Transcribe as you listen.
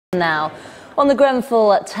Now, on the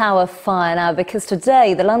Grenfell Tower Fire now, because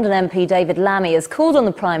today the London MP David Lammy has called on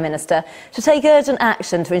the Prime Minister to take urgent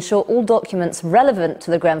action to ensure all documents relevant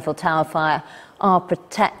to the Grenfell Tower Fire are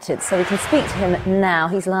protected. So we can speak to him now.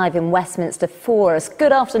 He's live in Westminster for us.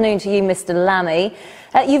 Good afternoon to you, Mr. Lammy.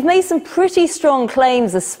 You've made some pretty strong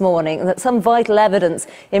claims this morning that some vital evidence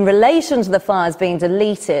in relation to the fire is being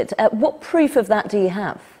deleted. What proof of that do you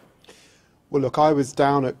have? Well, look, I was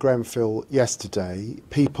down at Grenfell yesterday.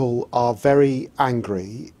 People are very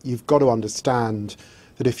angry. You've got to understand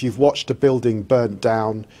that if you've watched a building burnt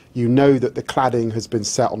down, you know that the cladding has been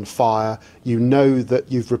set on fire. You know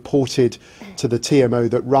that you've reported to the TMO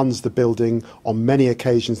that runs the building on many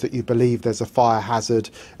occasions that you believe there's a fire hazard,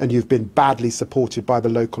 and you've been badly supported by the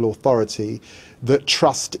local authority, that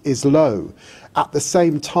trust is low. At the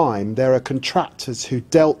same time, there are contractors who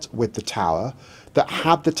dealt with the tower that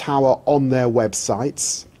had the tower on their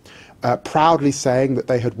websites, proudly saying that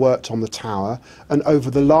they had worked on the tower, and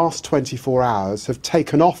over the last 24 hours have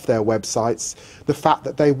taken off their websites the fact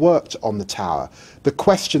that they worked on the tower. The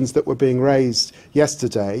questions that were being raised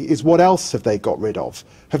yesterday is, what else have they got rid of?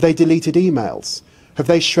 Have they deleted emails? Have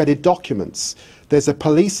they shredded documents? There's a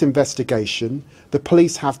police investigation. The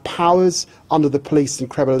police have powers under the Police and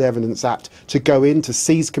Criminal Evidence Act to go in to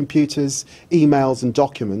seize computers, emails and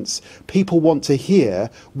documents. People want to hear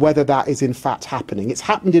whether that is in fact happening. It's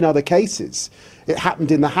happened in other cases. It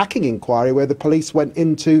happened in the hacking inquiry where the police went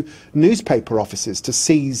into newspaper offices to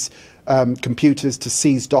seize computers, to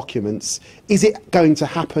seize documents. Is it going to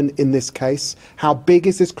happen in this case? How big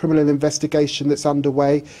is this criminal investigation that's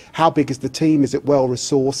underway? How big is the team? Is it well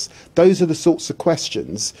resourced? Those are the sorts of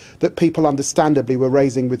questions that people understandably were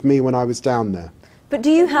raising with me when I was down there. But do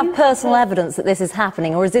you have personal evidence that this is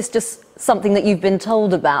happening, or is this just something that you've been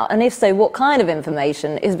told about? And if so, what kind of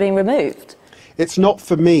information is being removed? It's not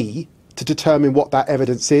for me to determine what that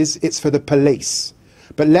evidence is. It's for the police.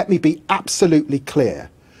 But let me be absolutely clear.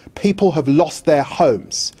 People have lost their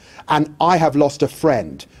homes, and I have lost a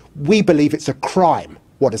friend. We believe it's a crime,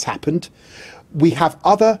 what has happened. We have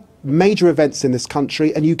other major events in this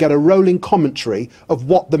country, and you get a rolling commentary of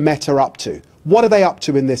what the Met are up to. What are they up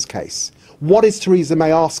to in this case? What is Theresa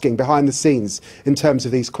May asking behind the scenes in terms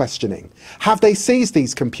of these questioning? Have they seized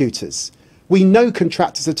these computers? We know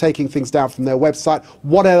contractors are taking things down from their website.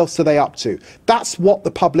 What else are they up to? That's what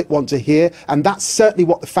the public want to hear, and that's certainly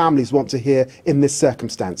what the families want to hear in this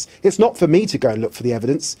circumstance. It's not for me to go and look for the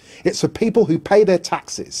evidence. It's for people who pay their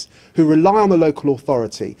taxes, who rely on the local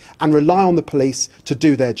authority and rely on the police to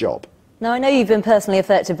do their job. Now, I know you've been personally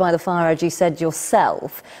affected by the fire, as you said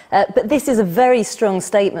yourself, but this is a very strong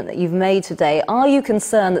statement that you've made today. Are you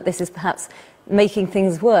concerned that this is perhaps making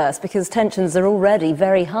things worse, because tensions are already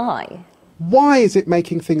very high? Why is it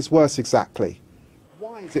making things worse exactly?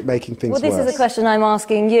 Why is it making things worse? Well, this is a question I'm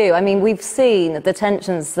asking you. I mean, we've seen the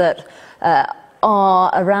tensions that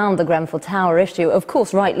are around the Grenfell Tower issue, of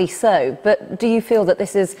course, rightly so, but do you feel that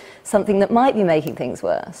this is something that might be making things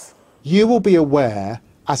worse? You will be aware,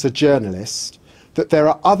 as a journalist, that there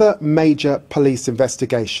are other major police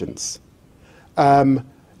investigations.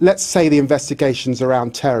 Let's say the investigations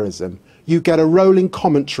around terrorism. You get a rolling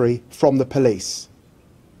commentary from the police.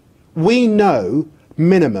 We know,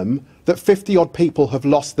 minimum, that 50-odd people have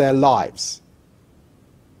lost their lives.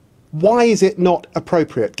 Why is it not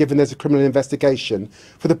appropriate, given there's a criminal investigation,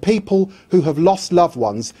 for the people who have lost loved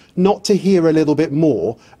ones not to hear a little bit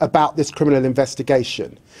more about this criminal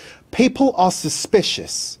investigation? People are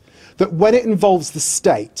suspicious that when it involves the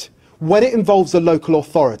state, when it involves a local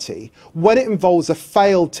authority, when it involves a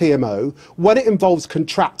failed TMO, when it involves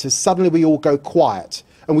contractors, suddenly we all go quiet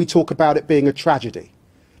and we talk about it being a tragedy.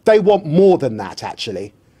 They want more than that,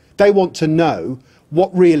 actually. They want to know what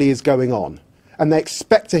really is going on. And they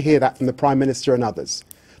expect to hear that from the Prime Minister and others.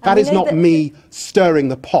 That is not me stirring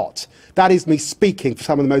the pot. That is me speaking for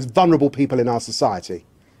some of the most vulnerable people in our society.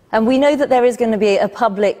 And we know that there is going to be a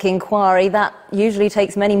public inquiry. That usually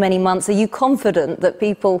takes many, many months. Are you confident that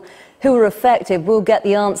people who are affected will get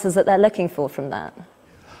the answers that they're looking for from that?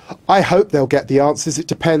 I hope they'll get the answers. It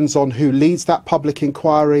depends on who leads that public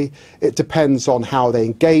inquiry. It depends on how they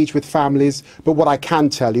engage with families. But what I can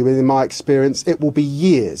tell you, in my experience, it will be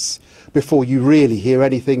years before you really hear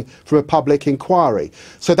anything from a public inquiry.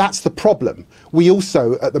 So that's the problem. We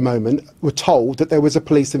also, at the moment, were told that there was a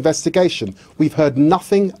police investigation. We've heard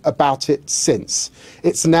nothing about it since.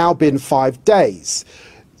 It's now been 5 days.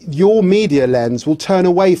 Your media lens will turn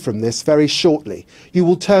away from this very shortly. You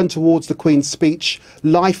will turn towards the Queen's speech.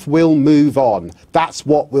 Life will move on. That's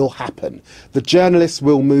what will happen. The journalists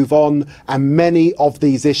will move on, and many of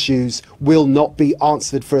these issues will not be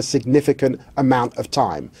answered for a significant amount of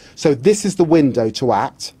time. So this is the window to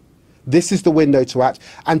act. This is the window to act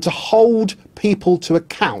and to hold people to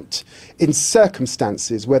account in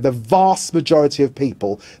circumstances where the vast majority of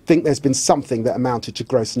people think there's been something that amounted to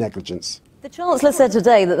gross negligence. The Chancellor said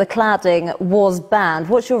today that the cladding was banned.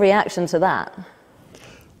 What's your reaction to that?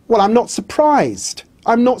 Well, I'm not surprised.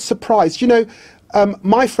 I'm not surprised. You know,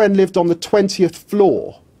 my friend lived on the 20th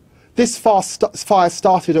floor. This fire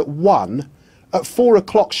started at 1. At 4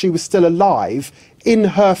 o'clock, she was still alive in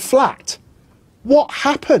her flat. What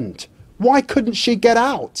happened? Why couldn't she get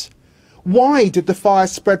out? Why did the fire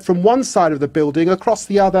spread from one side of the building across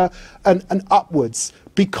the other and upwards?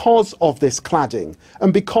 Because of this cladding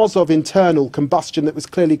and because of internal combustion that was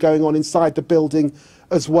clearly going on inside the building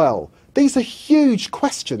as well. These are huge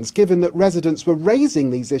questions, given that residents were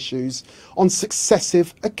raising these issues on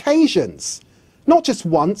successive occasions. Not just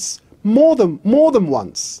once, more than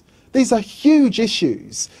once. These are huge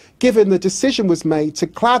issues, given the decision was made to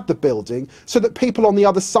clad the building so that people on the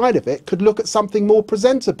other side of it could look at something more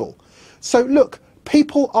presentable. So look,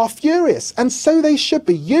 people are furious, and so they should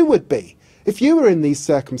be. You would be. If you were in these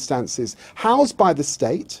circumstances, housed by the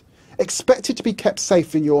state, expected to be kept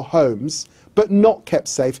safe in your homes, but not kept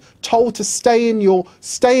safe, told to stay in your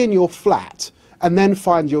flat, and then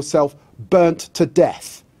find yourself burnt to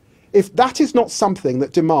death. If that is not something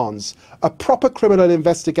that demands a proper criminal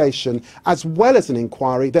investigation as well as an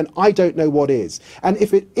inquiry, then I don't know what is. And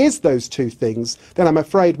if it is those two things, then I'm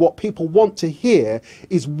afraid what people want to hear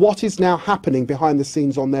is what is now happening behind the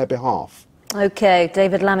scenes on their behalf. OK,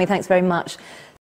 David Lammy, thanks very much.